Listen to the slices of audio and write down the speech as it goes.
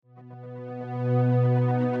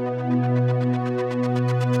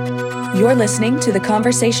You're listening to the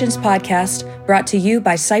Conversations podcast brought to you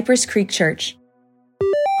by Cypress Creek Church.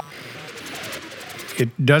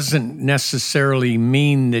 It doesn't necessarily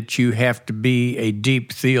mean that you have to be a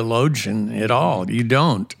deep theologian at all. You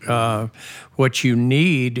don't. What you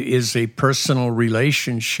need is a personal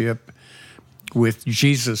relationship with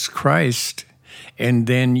Jesus Christ, and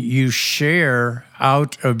then you share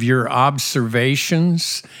out of your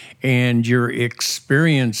observations and your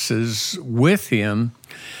experiences with Him.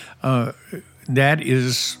 That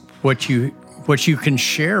is what you can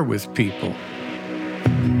share with people.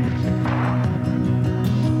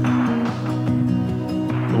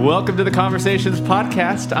 Welcome to the Conversations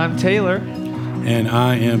podcast. I'm Taylor. And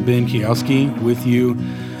I am Ben Kiowski with you,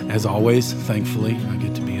 as always. Thankfully, I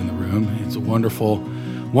get to be in the room. It's a wonderful,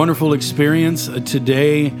 wonderful experience.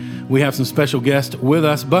 Today, we have some special guests with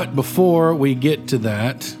us. But before we get to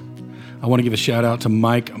that, I want to give a shout out to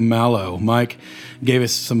Mike Mallow. Mike gave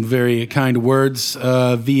us some very kind words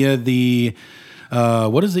via the,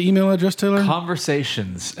 what is the email address, Taylor?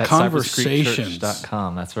 Conversations at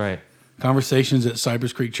cypresscreekchurch.com. That's right. Conversations at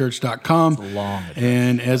cypresscreekchurch.com. It's a long address.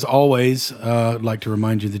 And as always, I'd like to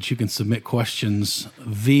remind you that you can submit questions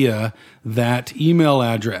via that email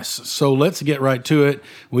address. So let's get right to it.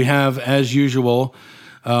 We have, as usual,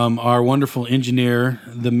 our wonderful engineer,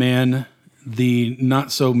 the man, the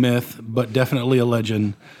not-so-myth, but definitely a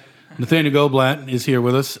legend, Nathaniel Goldblatt is here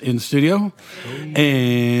with us in the studio.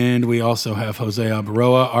 And we also have Jose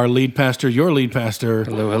Albaroa, our lead pastor, your lead pastor.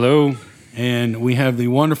 Hello, hello. And we have the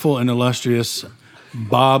wonderful and illustrious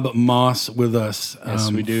Bob Moss with us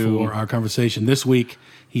Yes, we do. For our conversation. This week,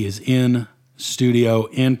 he is in studio,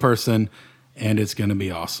 in person, and it's going to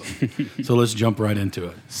be awesome. So let's jump right into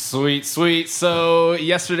it. Sweet, sweet. So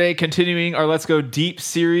yesterday, continuing our Let's Go Deep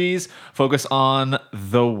series, focus on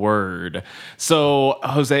the Word. So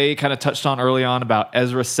Jose kind of touched on early on about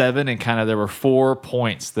Ezra 7, and kind of there were 4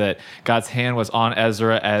 points that God's hand was on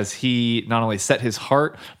Ezra as he not only set his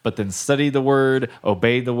heart, but then studied the Word,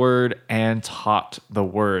 obeyed the Word, and taught the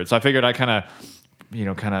Word. So I figured I kind of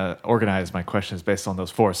organize my questions based on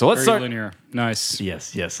those 4. So let's start. Linear. Nice.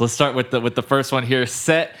 Yes. Let's start with the first one here.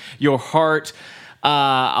 Set your heart.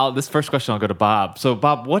 This first question I'll go to Bob. So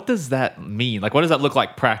Bob, what does that mean? Like, what does that look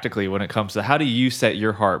like practically when it comes to how do you set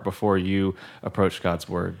your heart before you approach God's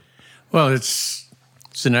Word? Well, it's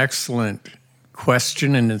an excellent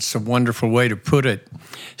question, and it's a wonderful way to put it.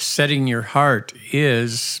 Setting your heart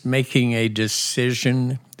is making a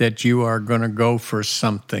decision that you are going to go for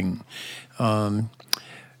something.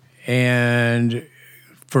 And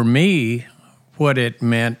for me, what it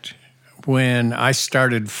meant when I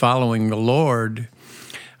started following the Lord,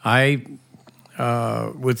 I,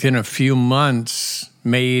 within a few months,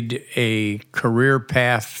 made a career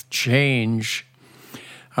path change.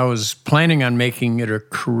 I was planning on making it a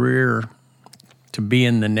career to be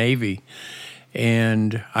in the Navy,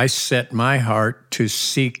 and I set my heart to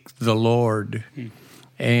seek the Lord.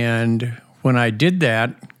 And when I did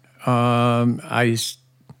that, I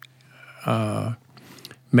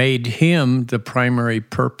made Him the primary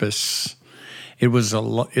purpose.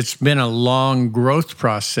 It's been a long growth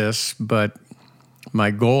process, but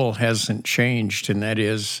my goal hasn't changed, and that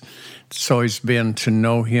is, it's always been to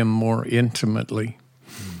know Him more intimately.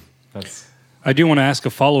 I do want to ask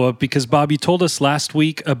a follow-up because, Bob, you told us last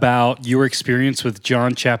week about your experience with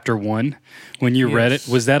John chapter 1 when you read it.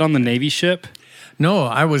 Was that on the Navy ship? No,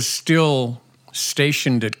 I was still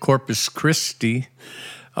stationed at Corpus Christi.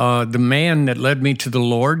 The man that led me to the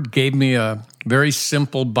Lord gave me a very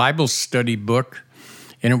simple Bible study book,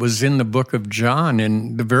 and it was in the book of John,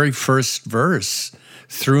 and the very first verse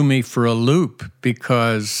threw me for a loop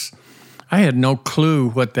because I had no clue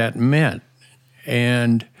what that meant.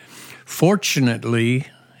 And fortunately,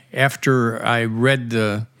 after I read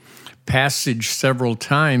the passage several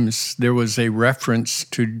times, there was a reference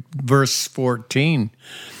to verse 14.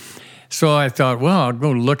 So I thought, well, I'll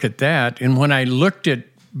go look at that. And when I looked at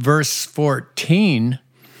verse 14,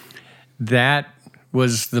 that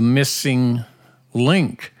was the missing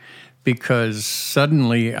link, because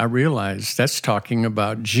suddenly I realized that's talking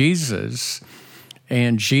about Jesus.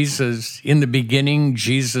 And Jesus, in the beginning,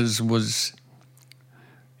 Jesus was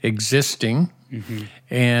existing,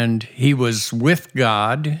 and He was with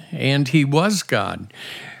God, and He was God,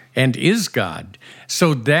 and is God.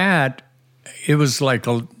 So that, it was like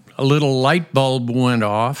a little light bulb went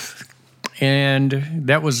off, and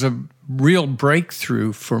that was a real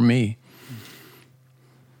breakthrough for me.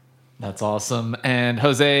 That's awesome. And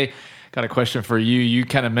Jose, got a question for you. You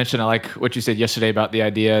kind of mentioned, I like what you said yesterday about the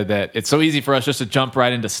idea that it's so easy for us just to jump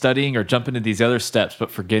right into studying or jump into these other steps,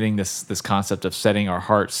 but forgetting this concept of setting our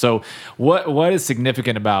hearts. So what is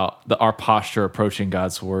significant about our posture approaching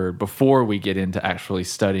God's word before we get into actually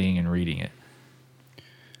studying and reading it?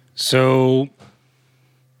 So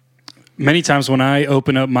many times when I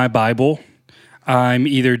open up my Bible, I'm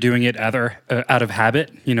either doing it out of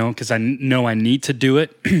habit, because I know I need to do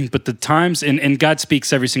it. But the times, and God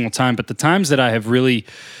speaks every single time, but the times that I have really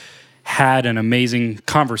had an amazing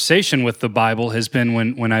conversation with the Bible has been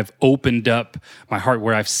when I've opened up my heart,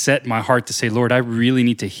 where I've set my heart to say, Lord, I really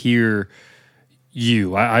need to hear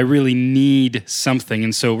you. I really need something.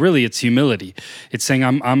 And so really it's humility. It's saying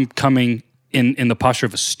I'm coming in the posture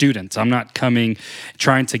of a student. I'm not coming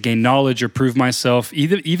trying to gain knowledge or prove myself,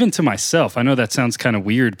 even to myself. I know that sounds kind of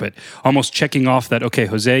weird, but almost checking off that, okay,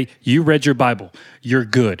 Jose, you read your Bible, you're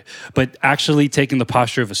good. But actually taking the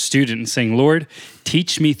posture of a student and saying, Lord,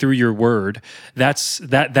 teach me through your word.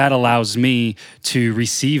 That allows me to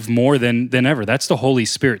receive more than ever. That's the Holy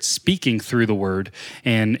Spirit speaking through the word.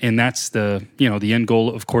 And that's the end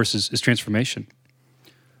goal, of course, is transformation.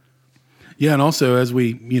 Yeah, and also as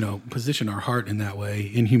we, position our heart in that way,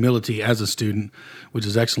 in humility as a student, which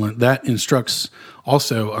is excellent, that instructs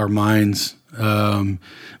also our minds,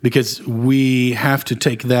 because we have to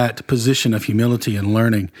take that position of humility and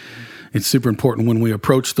learning. It's super important when we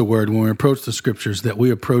approach the Word, when we approach the Scriptures, that we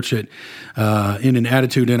approach it in an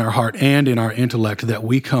attitude in our heart and in our intellect, that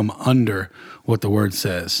we come under what the Word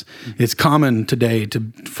says. It's common today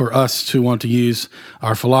for us to want to use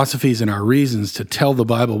our philosophies and our reasons to tell the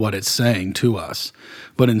Bible what it's saying to us.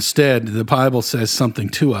 But instead, the Bible says something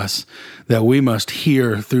to us that we must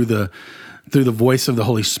hear through the voice of the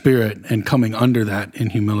Holy Spirit and coming under that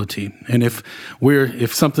in humility. And if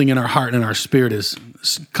something in our heart and our spirit is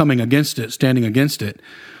coming against it, standing against it,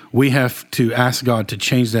 we have to ask God to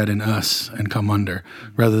change that in us and come under,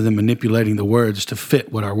 rather than manipulating the words to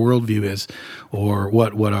fit what our worldview is or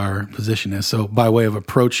what our position is. So by way of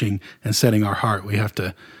approaching and setting our heart, we have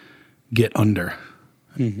to get under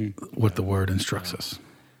what the Word instructs us.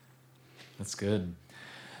 That's good.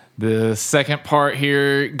 The second part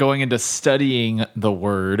here, going into studying the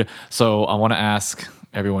Word. So I want to ask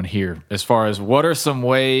everyone here, as far as what are some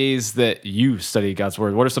ways that you study God's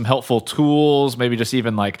Word? What are some helpful tools? Maybe just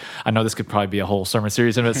even I know this could probably be a whole sermon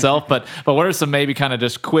series in itself, but what are some maybe kind of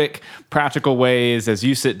just quick, practical ways as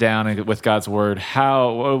you sit down with God's Word?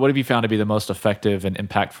 What have you found to be the most effective and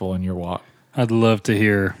impactful in your walk? I'd love to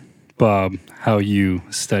hear, Bob, how you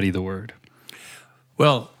study the Word.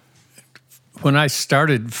 Well, when I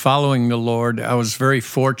started following the Lord, I was very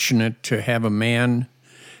fortunate to have a man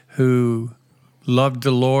who loved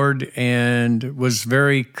the Lord and was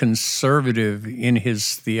very conservative in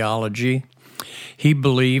his theology. He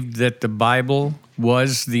believed that the Bible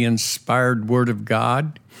was the inspired Word of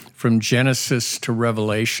God from Genesis to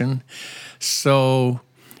Revelation. So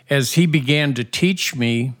as he began to teach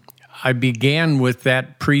me, I began with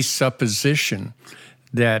that presupposition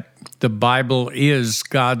that the Bible is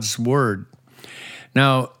God's Word.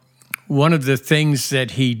 Now, one of the things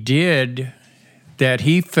that he did that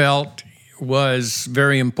he felt was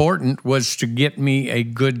very important was to get me a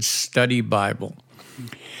good study Bible.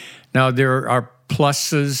 Now, there are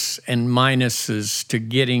pluses and minuses to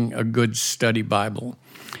getting a good study Bible.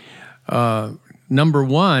 Number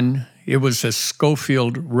one, it was a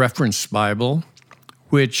Schofield Reference Bible,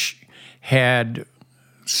 which had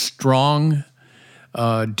strong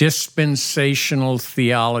dispensational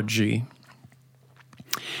theology,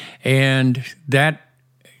 and that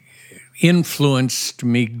influenced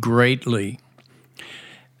me greatly.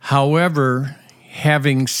 However,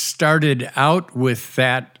 having started out with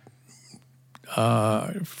that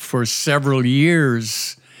for several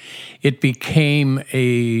years, it became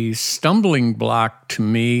a stumbling block to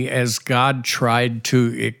me as God tried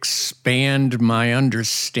to expand my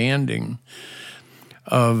understanding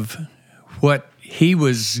of what He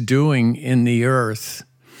was doing in the earth,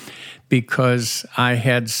 because I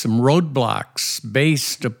had some roadblocks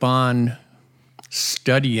based upon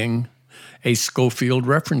studying a Schofield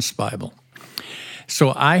Reference Bible. So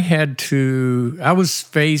I was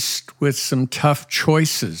faced with some tough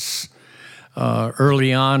choices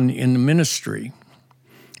early on in the ministry.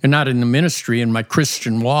 And not in the ministry, in my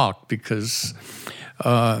Christian walk, because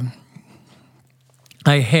I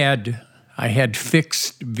had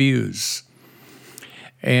fixed views.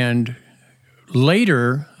 And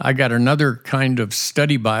later, I got another kind of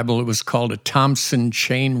study Bible. It was called a Thompson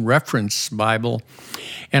Chain Reference Bible,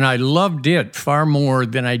 and I loved it far more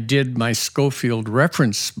than I did my Schofield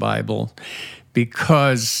Reference Bible,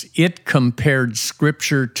 because it compared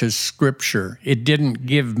Scripture to Scripture. It didn't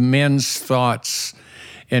give men's thoughts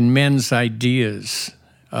and men's ideas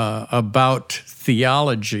about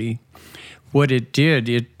theology. What it did,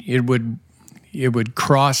 it would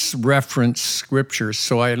cross-reference Scripture.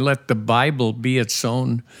 So I let the Bible be its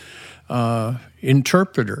own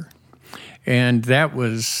interpreter. And that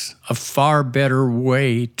was a far better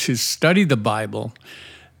way to study the Bible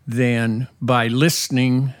than by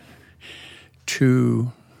listening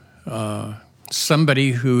to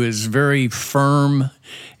somebody who is very firm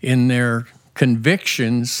in their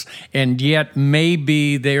convictions, and yet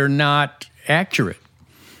maybe they're not accurate.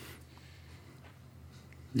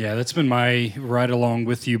 Yeah, that's been my ride along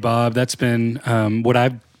with you, Bob. That's been what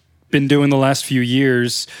I've been doing the last few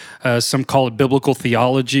years. Some call it biblical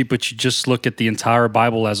theology, but you just look at the entire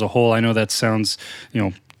Bible as a whole. I know that sounds,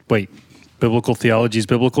 biblical theology is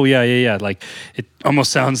biblical? Yeah. Like, it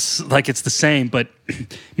almost sounds like it's the same, but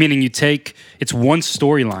meaning it's one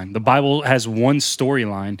storyline. The Bible has one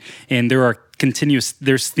storyline, and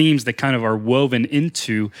there's themes that kind of are woven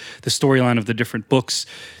into the storyline of the different books,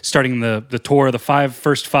 starting the Torah, the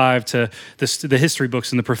first five, to the history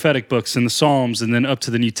books and the prophetic books and the Psalms, and then up to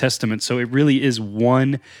the New Testament. So it really is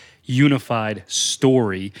one unified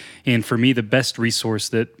story. And for me, the best resource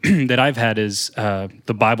that that I've had is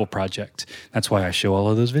the Bible Project. That's why I show all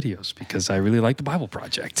of those videos, because I really like the Bible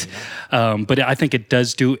Project. But I think it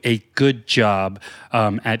does do a good job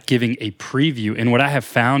at giving a preview. And what I have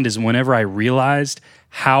found is whenever I realized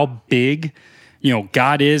how big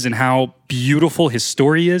God is and how beautiful his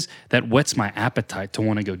story is, that whets my appetite to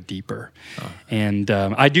want to go deeper. And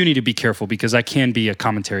I do need to be careful, because I can be a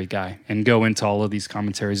commentary guy and go into all of these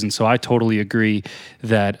commentaries. And so I totally agree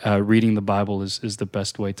that reading the Bible is the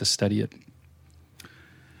best way to study it.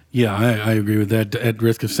 Yeah, I agree with that. At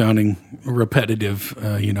risk of sounding repetitive,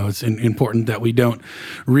 it's important that we don't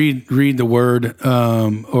read the Word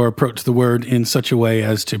or approach the Word in such a way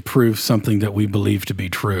as to prove something that we believe to be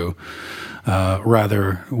true.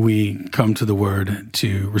 Rather, we come to the Word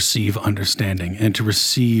to receive understanding and to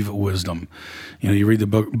receive wisdom. You read the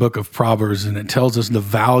book of Proverbs, and it tells us the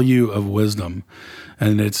value of wisdom,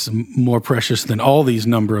 and it's more precious than all these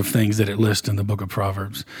number of things that it lists in the book of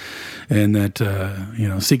Proverbs. And that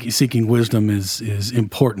seeking wisdom is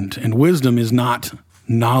important, and wisdom is not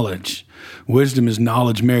knowledge. Wisdom is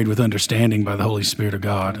knowledge married with understanding by the Holy Spirit of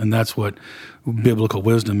God, and that's what biblical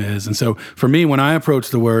wisdom is. And so for me, when I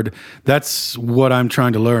approach the Word, that's what I'm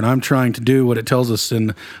trying to learn. I'm trying to do what it tells us.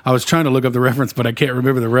 And I was trying to look up the reference, but I can't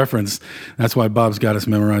remember the reference. That's why Bob's got us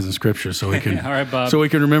memorizing Scripture, so we can All right, Bob. so we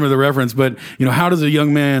can remember the reference. But how does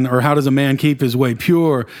a man keep his way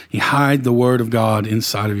pure? He hide the Word of God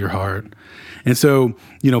inside of your heart. And so,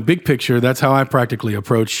 big picture, that's how I practically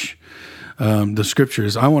approach the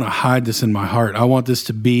Scriptures. I want to hide this in my heart. I want this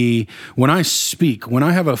to be, when I speak, when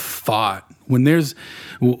I have a thought, when there's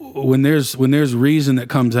reason that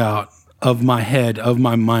comes out of my head, of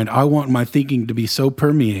my mind, I want my thinking to be so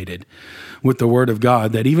permeated with the Word of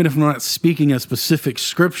God that even if I'm not speaking a specific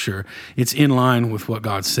Scripture, it's in line with what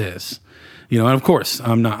God says. And of course,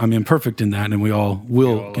 I'm imperfect in that, and we all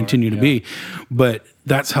will continue to be. But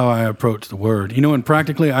that's how I approach the Word. And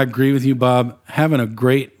practically, I agree with you, Bob. Having a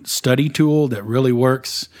great study tool that really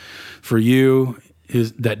works for you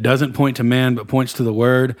that doesn't point to man but points to the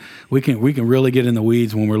Word. We can really get in the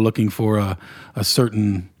weeds when we're looking for a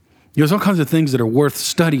certain. There's all kinds of things that are worth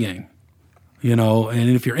studying.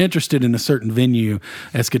 And if you're interested in a certain venue,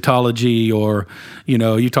 eschatology, or,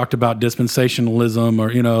 you talked about dispensationalism,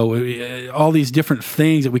 or, all these different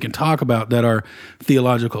things that we can talk about that are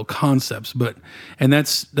theological concepts. And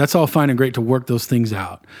that's all fine and great to work those things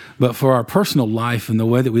out. But for our personal life and the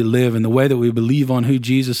way that we live and the way that we believe on who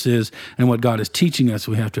Jesus is and what God is teaching us,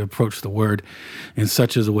 we have to approach the Word in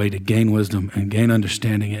such as a way to gain wisdom and gain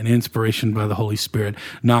understanding and inspiration by the Holy Spirit,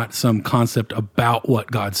 not some concept about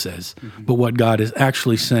what God says, but what God is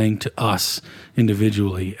actually saying to us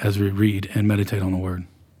individually as we read and meditate on the Word.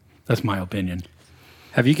 That's my opinion.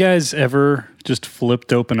 Have you guys ever just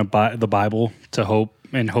flipped open the Bible to hope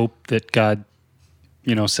that God,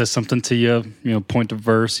 says something to you, point a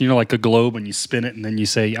verse, like a globe, and you spin it and then you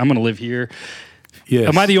say, I'm going to live here? Yes.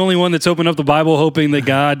 Am I the only one that's opened up the Bible hoping that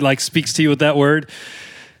God speaks to you with that word?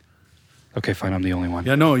 Okay, fine. I'm the only one.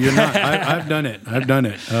 Yeah, no, you're not. I've done it.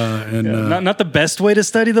 Not the best way to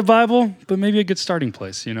study the Bible, but maybe a good starting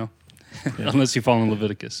place, unless you fall in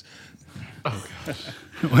Leviticus. Oh, gosh.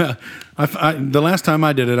 Well, the last time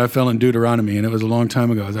I did it, I fell in Deuteronomy, and it was a long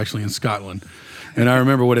time ago. I was actually in Scotland. And I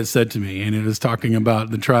remember what it said to me, and it was talking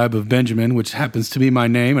about the tribe of Benjamin, which happens to be my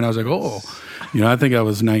name. And I was like, oh, I think I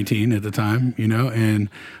was 19 at the time, and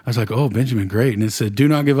I was like, oh, Benjamin, great. And it said, do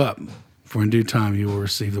not give up, for in due time you will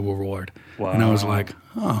receive the reward. Wow. And I was like,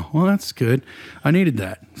 oh, well, that's good. I needed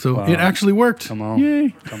that. So it actually worked. Come on.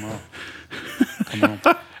 Yay. Come on.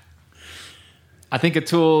 I think a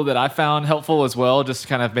tool that I found helpful as well, just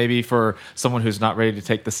kind of maybe for someone who's not ready to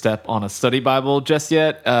take the step on a study Bible just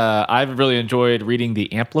yet, I've really enjoyed reading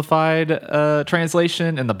the Amplified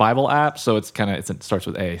translation in the Bible app. So it starts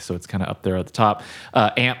with A, so it's kind of up there at the top.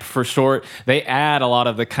 AMP for short. They add a lot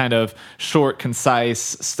of the kind of short, concise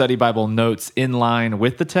study Bible notes in line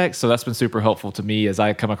with the text. So that's been super helpful to me as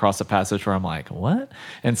I come across a passage where I'm like, what?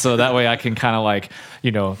 And so that way I can kind of like,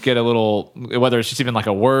 get a little, whether it's just even like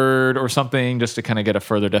a word or something, just to kind of get a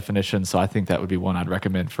further definition. So I think that would be one I'd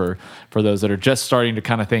recommend for those that are just starting to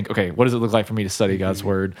kind of think, okay, what does it look like for me to study God's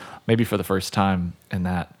word, maybe for the first time in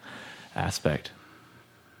that aspect.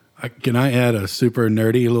 Can I add a super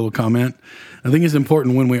nerdy little comment? I think it's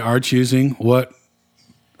important when we are choosing what,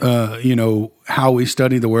 how we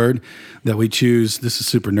study the word, that we choose, this is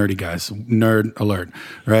super nerdy, guys, nerd alert,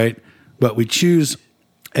 right? But we choose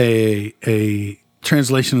a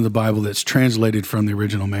translation of the Bible that's translated from the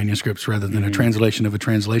original manuscripts rather than a translation of a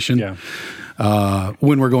translation. Yeah.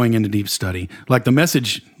 When we're going into deep study, like the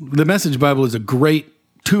Message Bible is a great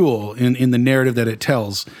tool in the narrative that it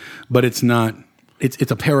tells, but it's not.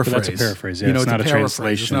 It's a paraphrase. But that's a paraphrase. Yeah, it's not a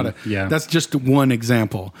translation. That's just one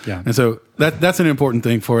example. Yeah. And so that's an important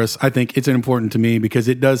thing for us. I think it's important to me because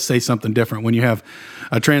it does say something different when you have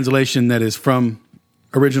a translation that is from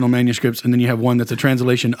original manuscripts, and then you have one that's a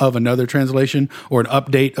translation of another translation or an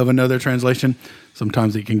update of another translation.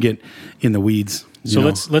 Sometimes it can get in the weeds. So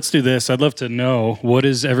let's do this. I'd love to know, what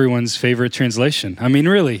is everyone's favorite translation? I mean,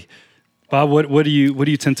 really, Bob, what do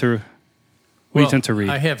you tend to read?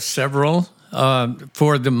 I have several. I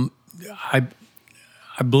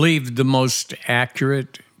believe the most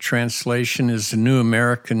accurate translation is the New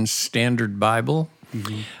American Standard Bible.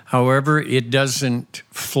 Mm-hmm. However, it doesn't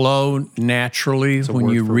flow naturally when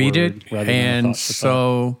you read it, and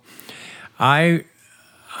so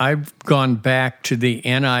I've gone back to the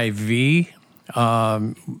NIV.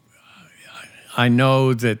 I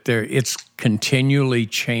know that it's continually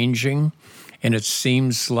changing, and it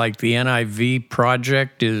seems like the NIV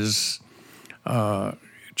project is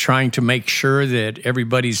trying to make sure that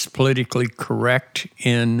everybody's politically correct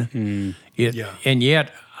in it, and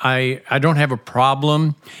yet I don't have a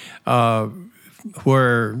problem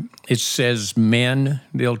where it says men,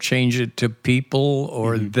 they'll change it to people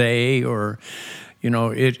or they, or,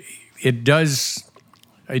 it does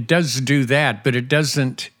do that, but it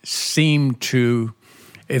doesn't seem to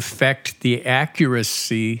affect the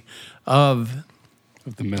accuracy of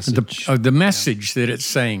the message. The message that it's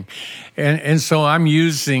saying. And so I'm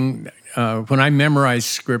using, when I memorize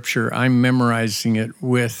scripture, I'm memorizing it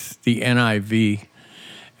with the NIV.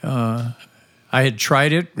 I had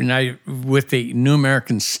tried it with the New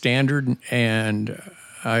American Standard, and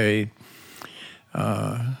I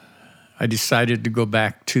decided to go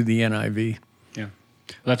back to the NIV. Yeah,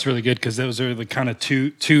 that's really good because those are the kind of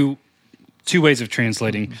two ways of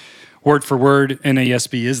translating. Word for word,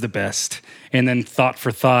 NASB is the best, and then thought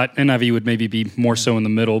for thought, NIV would maybe be more so in the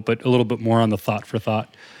middle, but a little bit more on the thought for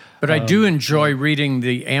thought. But I do enjoy reading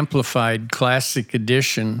the Amplified Classic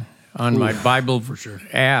Edition on my Bible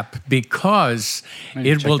app because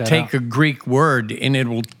it will take a Greek word and it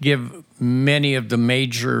will give many of the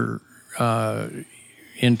major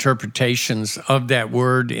interpretations of that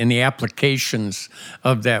word and the applications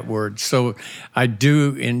of that word. So I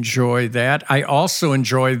do enjoy that. I also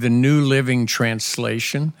enjoy the New Living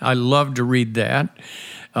Translation. I love to read that.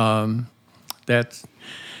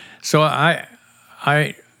 So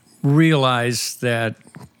I realize that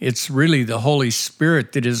it's really the Holy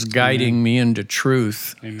Spirit that is guiding me into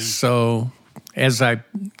truth. Amen. So as I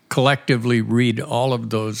collectively read all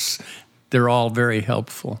of those, they're all very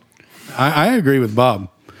helpful. I agree with Bob.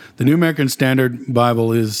 The New American Standard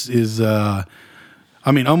Bible is I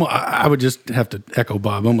would just have to echo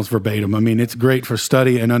Bob almost verbatim. I mean, it's great for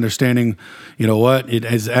study and understanding, what it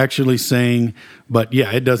is actually saying, but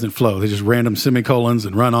yeah, it doesn't flow. There's just random semicolons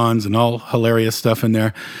and run-ons and all hilarious stuff in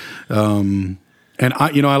there. And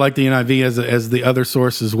I like the NIV as the other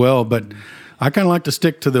source as well, but I kind of like to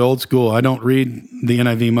stick to the old school. I don't read the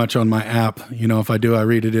NIV much on my app. If I do, I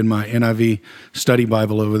read it in my NIV study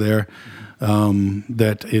Bible over there.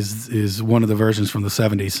 That is one of the versions from the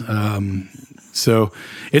 70s. So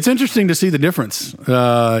it's interesting to see the difference,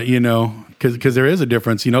 because there is a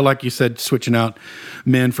difference. Like you said, switching out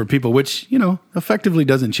men for people, which effectively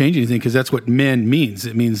doesn't change anything, because that's what men means.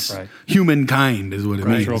 It means humankind is what it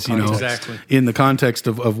means. Exactly. In the context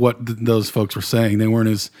of what those folks were saying, they weren't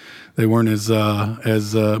as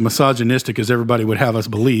misogynistic as everybody would have us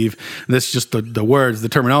believe. That's just the words, the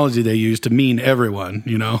terminology they use to mean everyone.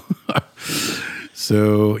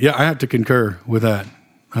 So yeah, I have to concur with that.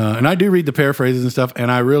 And I do read the paraphrases and stuff, and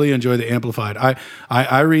I really enjoy the Amplified.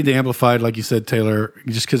 I read the Amplified, like you said, Taylor,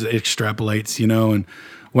 just because it extrapolates, and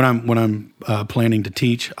when I'm planning to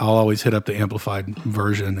teach, I'll always hit up the Amplified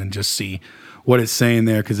version and just see what it's saying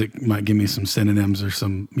there, because it might give me some synonyms or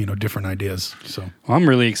some different ideas. So I'm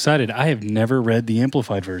really excited. I have never read the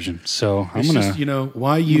Amplified version, so I'm gonna.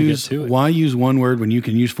 Just, why use one word when you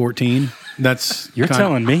can use 14? You're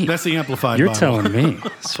telling me. That's the Amplified. You're Bible. telling me.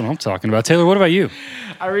 That's what I'm talking about. Taylor, what about you?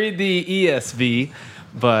 I read the ESV,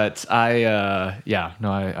 but I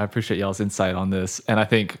appreciate y'all's insight on this. And I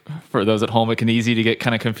think for those at home, it can be easy to get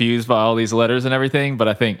kind of confused by all these letters and everything. But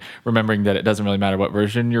I think remembering that it doesn't really matter what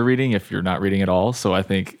version you're reading if you're not reading at all. So I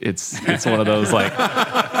think it's one of those like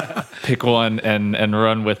pick one and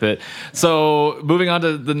run with it. So moving on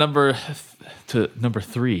to the number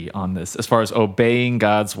 3 on this, as far as obeying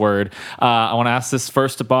God's word. I want to ask this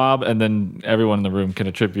first to Bob, and then everyone in the room can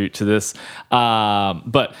attribute to this.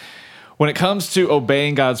 But when it comes to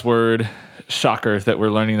obeying God's word, shocker that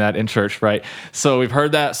we're learning that in church, right? So we've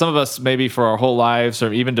heard that, some of us maybe for our whole lives,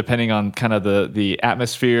 or even depending on kind of the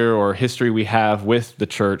atmosphere or history we have with the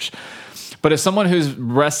church. But as someone who's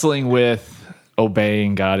wrestling with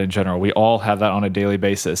obeying God in general, we all have that on a daily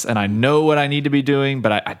basis. And I know what I need to be doing,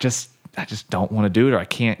 but I just don't want to do it, or I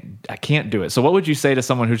can't do it. So what would you say to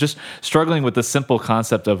someone who's just struggling with the simple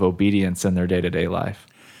concept of obedience in their day-to-day life?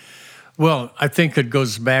 Well, I think it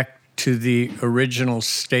goes back to the original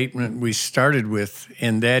statement we started with,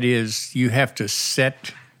 and that is you have to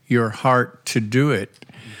set your heart to do it.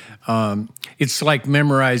 It's like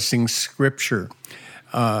memorizing Scripture.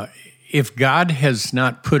 If God has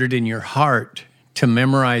not put it in your heart to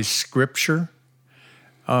memorize Scripture,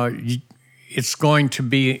 it's going to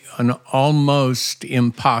be an almost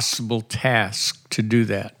impossible task to do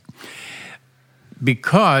that.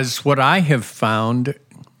 Because what I have found,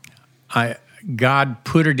 God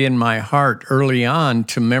put it in my heart early on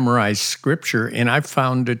to memorize Scripture, and I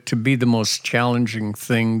found it to be the most challenging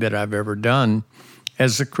thing that I've ever done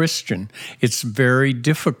as a Christian. It's very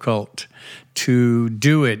difficult to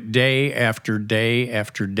do it day after day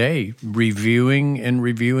after day, reviewing and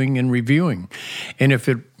reviewing and reviewing. And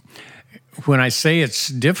when I say it's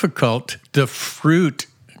difficult, the fruit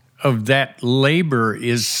of that labor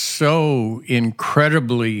is so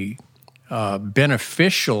incredibly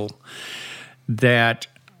beneficial that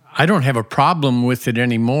I don't have a problem with it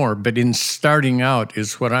anymore. But in starting out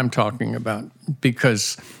is what I'm talking about,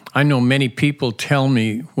 because I know many people tell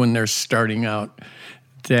me when they're starting out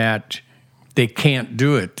that they can't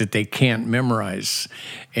do it, that they can't memorize.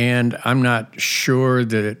 And I'm not sure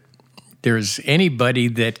that there's anybody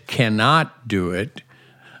that cannot do it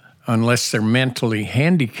unless they're mentally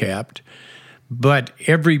handicapped. But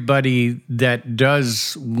everybody that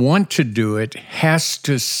does want to do it has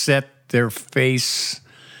to set their face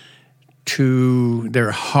to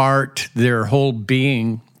their heart, their whole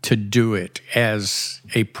being, to do it as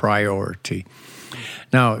a priority.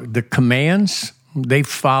 Now, the commands, they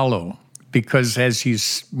follow, because as you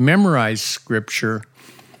memorize Scripture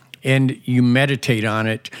and you meditate on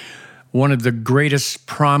it, one of the greatest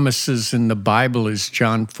promises in the Bible is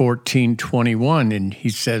John 14:21, and he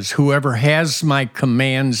says, "Whoever has my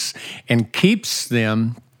commands and keeps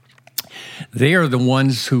them, they are the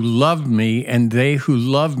ones who love me, and they who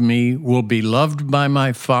love me will be loved by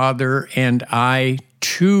my Father, and I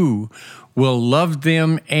too will love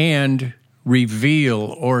them and reveal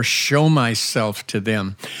or show myself to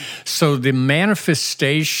them." So the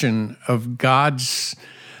manifestation of God's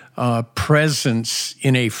presence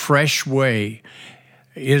in a fresh way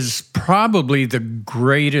is probably the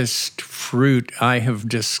greatest fruit I have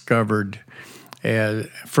discovered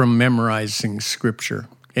from memorizing Scripture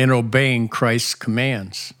and obeying Christ's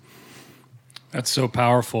commands. That's so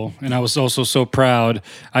powerful. And I was also so proud.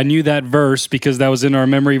 I knew that verse because that was in our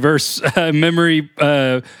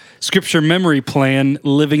Scripture memory plan,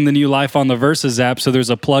 Living the New Life on the Verses app. So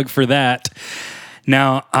there's a plug for that.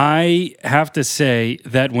 Now, I have to say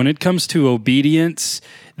that when it comes to obedience,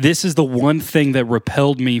 this is the one thing that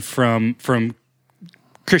repelled me from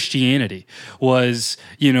Christianity was,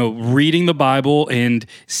 reading the Bible and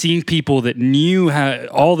seeing people that knew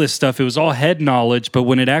all this stuff. It was all head knowledge, but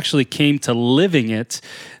when it actually came to living it,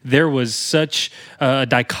 there was such a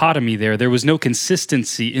dichotomy there. There was no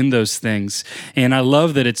consistency in those things. And I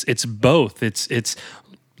love that it's both. It's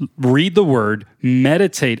read the word,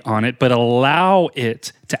 meditate on it, but allow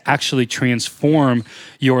it to actually transform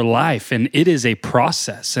your life. And it is a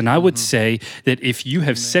process. And I would say that if you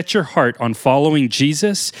have set your heart on following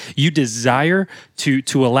Jesus, you desire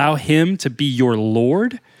to allow him to be your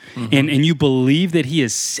Lord, and you believe that he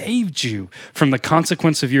has saved you from the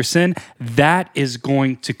consequence of your sin, that is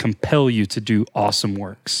going to compel you to do awesome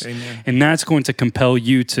works. Amen. And that's going to compel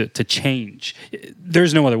you to change.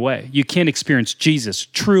 There's no other way. You can't experience Jesus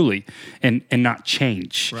truly and not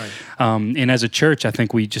change. Right. And as a church, I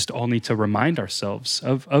think we just all need to remind ourselves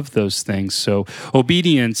of those things. So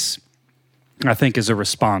obedience, I think, is a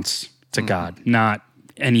response to God, not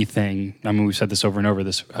anything. I mean, we've said this over and over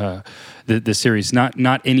this series.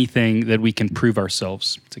 Not anything that we can prove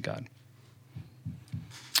ourselves to God.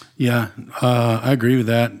 Yeah, I agree with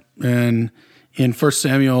that. And in 1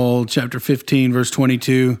 Samuel chapter 15, verse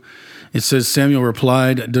 22, it says, Samuel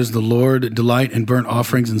replied, "Does the Lord delight in burnt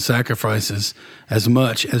offerings and sacrifices as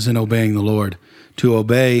much as in obeying the Lord? To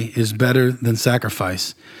obey is better than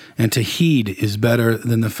sacrifice, and to heed is better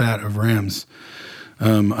than the fat of rams."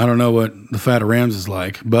 I don't know what the fat of rams is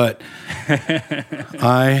like, but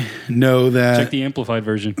I know that... Check the amplified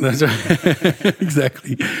version. That's right.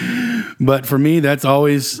 Exactly. But for me, that's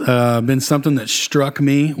always been something that struck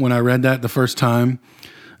me when I read that the first time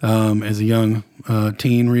as a young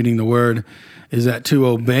teen reading the Word, is that to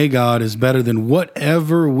obey God is better than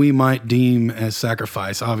whatever we might deem as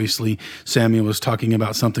sacrifice. Obviously, Samuel was talking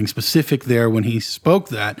about something specific there when he spoke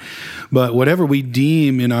that, but whatever we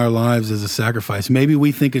deem in our lives as a sacrifice, maybe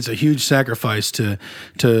we think it's a huge sacrifice to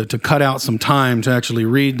cut out some time to actually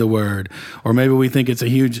read the Word, or maybe we think it's a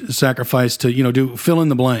huge sacrifice to, do fill in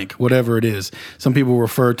the blank, whatever it is. Some people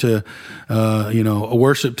refer to, a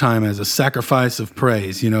worship time as a sacrifice of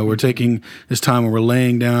praise. We're taking this time when we're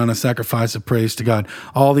laying down a sacrifice of praise to God.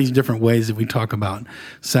 All these different ways that we talk about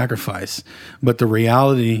sacrifice. But the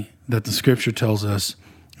reality that the Scripture tells us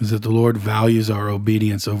is that the Lord values our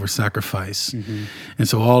obedience over sacrifice. And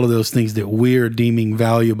so all of those things that we're deeming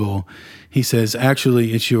valuable, he says,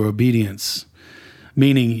 actually, it's your obedience,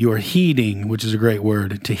 meaning your heeding, which is a great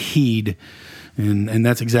word, to heed. And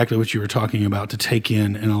that's exactly what you were talking about, to take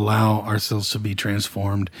in and allow ourselves to be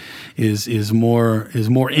transformed is more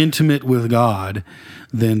intimate with God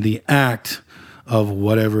than the act of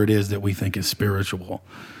whatever it is that we think is spiritual.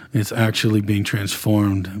 It's actually being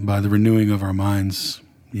transformed by the renewing of our minds.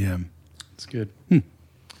 Yeah. That's good.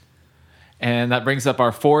 And that brings up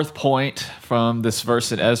our fourth point from this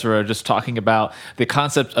verse in Ezra, just talking about the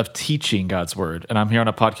concept of teaching God's word. And I'm here on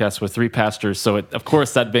a podcast with 3 pastors, so of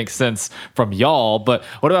course that makes sense from y'all. But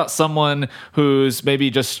what about someone who's maybe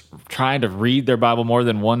just trying to read their Bible more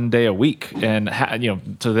than one day a week? And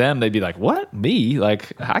to them, they'd be like, "What? Me?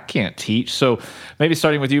 Like, I can't teach." So maybe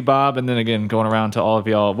starting with you, Bob, and then again going around to all of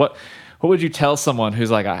y'all. What would you tell someone who's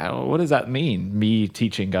like, "What does that mean? Me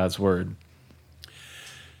teaching God's word?"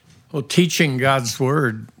 Well, teaching God's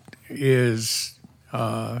Word is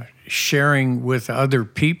sharing with other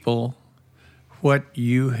people what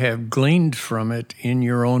you have gleaned from it in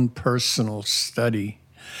your own personal study.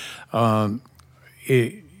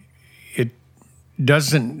 It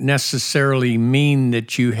doesn't necessarily mean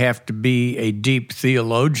that you have to be a deep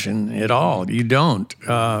theologian at all. You don't.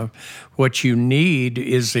 What you need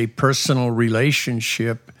is a personal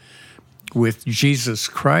relationship with Jesus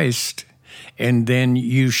Christ, and then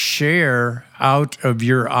you share out of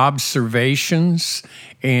your observations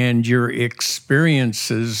and your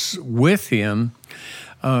experiences with him.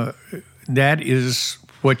 That is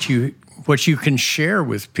what you can share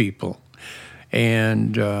with people.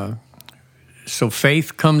 And so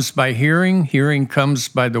faith comes by hearing, hearing comes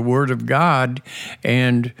by the Word of God,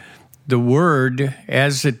 and the Word,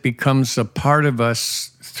 as it becomes a part of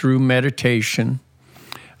us through meditation,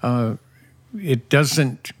 it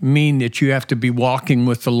doesn't mean that you have to be walking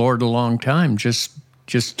with the Lord a long time. Just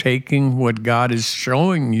taking what God is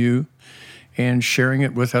showing you and sharing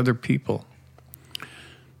it with other people.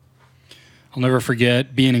 I'll never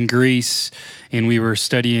forget being in Greece, and we were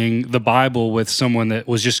studying the Bible with someone that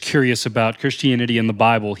was just curious about Christianity and the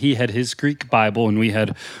Bible. He had his Greek Bible, and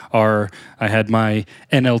I had my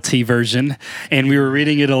NLT version, and we were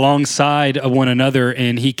reading it alongside of one another,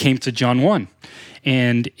 and he came to John 1.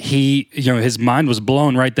 And he, his mind was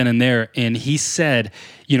blown right then and there. And he said,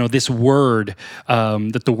 this word,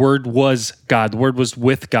 that the word was God, the word was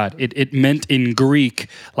with God. It meant in Greek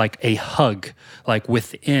like a hug, like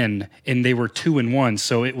within, and they were two in one.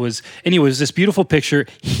 So it was this beautiful picture.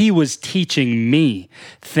 He was teaching me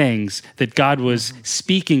things that God was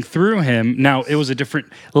speaking through him. Now, it was a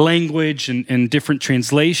different language and different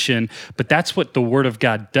translation, but that's what the Word of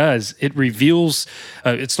God does. It reveals,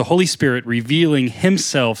 it's the Holy Spirit revealing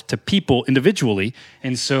himself to people individually.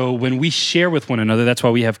 And so when we share with one another, that's why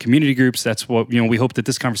we have community groups. That's what, we hope that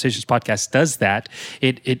this Conversations podcast does that.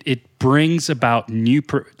 It brings about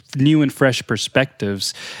new and fresh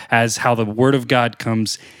perspectives as how the Word of God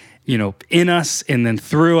comes in us and then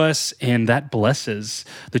through us, and that blesses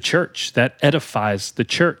the church, that edifies the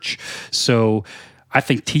church. So I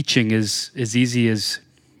think teaching is as easy as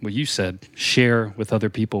what you said. Share with other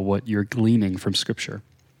people what you're gleaning from Scripture.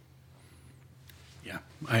 Yeah,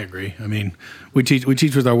 I agree. I mean, we teach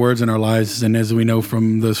with our words and our lives, and as we know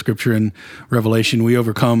from the Scripture in Revelation, we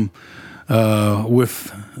overcome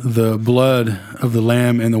with the blood of the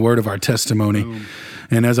Lamb and the word of our testimony. Boom.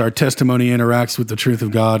 And as our testimony interacts with the truth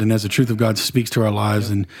of God, and as the truth of God speaks to our lives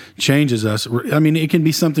and changes us, I mean, it can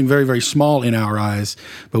be something very, very small in our eyes,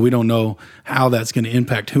 but we don't know how that's going to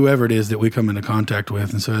impact whoever it is that we come into contact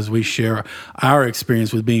with. And so as we share our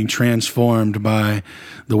experience with being transformed by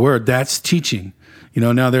the Word, that's teaching.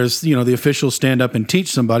 Now there's, the officials stand up and teach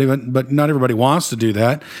somebody, but not everybody wants to do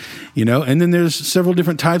that, and then there's several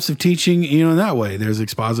different types of teaching, in that way. There's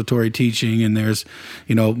expository teaching, and there's,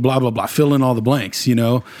 blah, blah, blah, fill in all the blanks,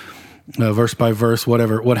 verse by verse,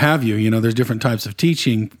 whatever, what have you, there's different types of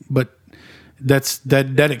teaching, but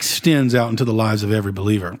that extends out into the lives of every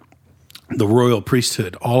believer. The royal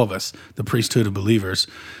priesthood, all of us, the priesthood of believers,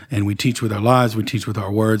 and we teach with our lives, we teach with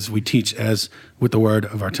our words, we teach as with the word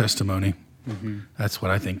of our testimony. Mm-hmm. That's what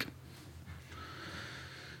I think.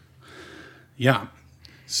 Yeah.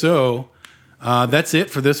 So that's it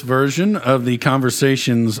for this version of the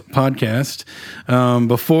Conversations podcast.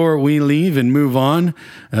 Before we leave and move on,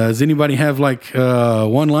 does anybody have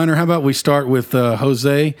one-liner? How about we start with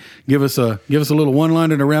Jose? Give us a little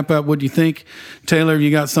one-liner to wrap up. What do you think? Taylor, you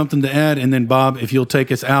got something to add? And then Bob, if you'll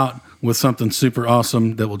take us out with something super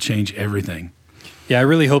awesome that will change everything. Yeah, I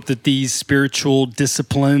really hope that these spiritual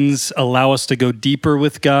disciplines allow us to go deeper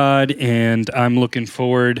with God, and I'm looking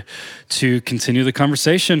forward to continue the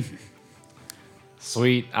conversation.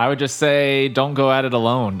 Sweet. I would just say don't go at it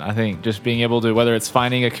alone. I think just being able to, whether it's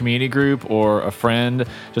finding a community group or a friend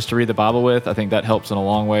just to read the Bible with, I think that helps in a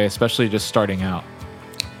long way, especially just starting out.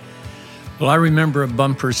 Well, I remember a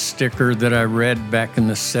bumper sticker that I read back in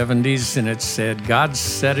the 70s, and it said, "God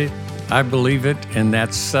said it, I believe it, and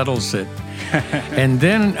that settles it." And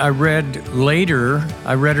then I read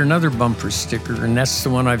another bumper sticker, and that's the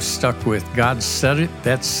one I've stuck with. God said it,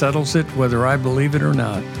 that settles it, whether I believe it or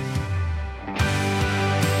not.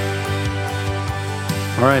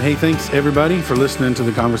 All right. Hey, thanks everybody for listening to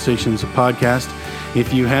the Conversations podcast.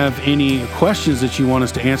 If you have any questions that you want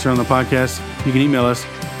us to answer on the podcast, you can email us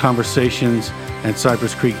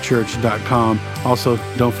conversations@cypresscreekchurch.com. Also,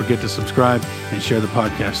 don't forget to subscribe and share the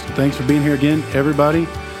podcast. Thanks for being here again, everybody.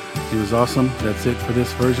 It was awesome. That's it for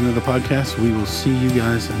this version of the podcast. We will see you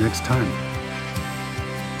guys next time.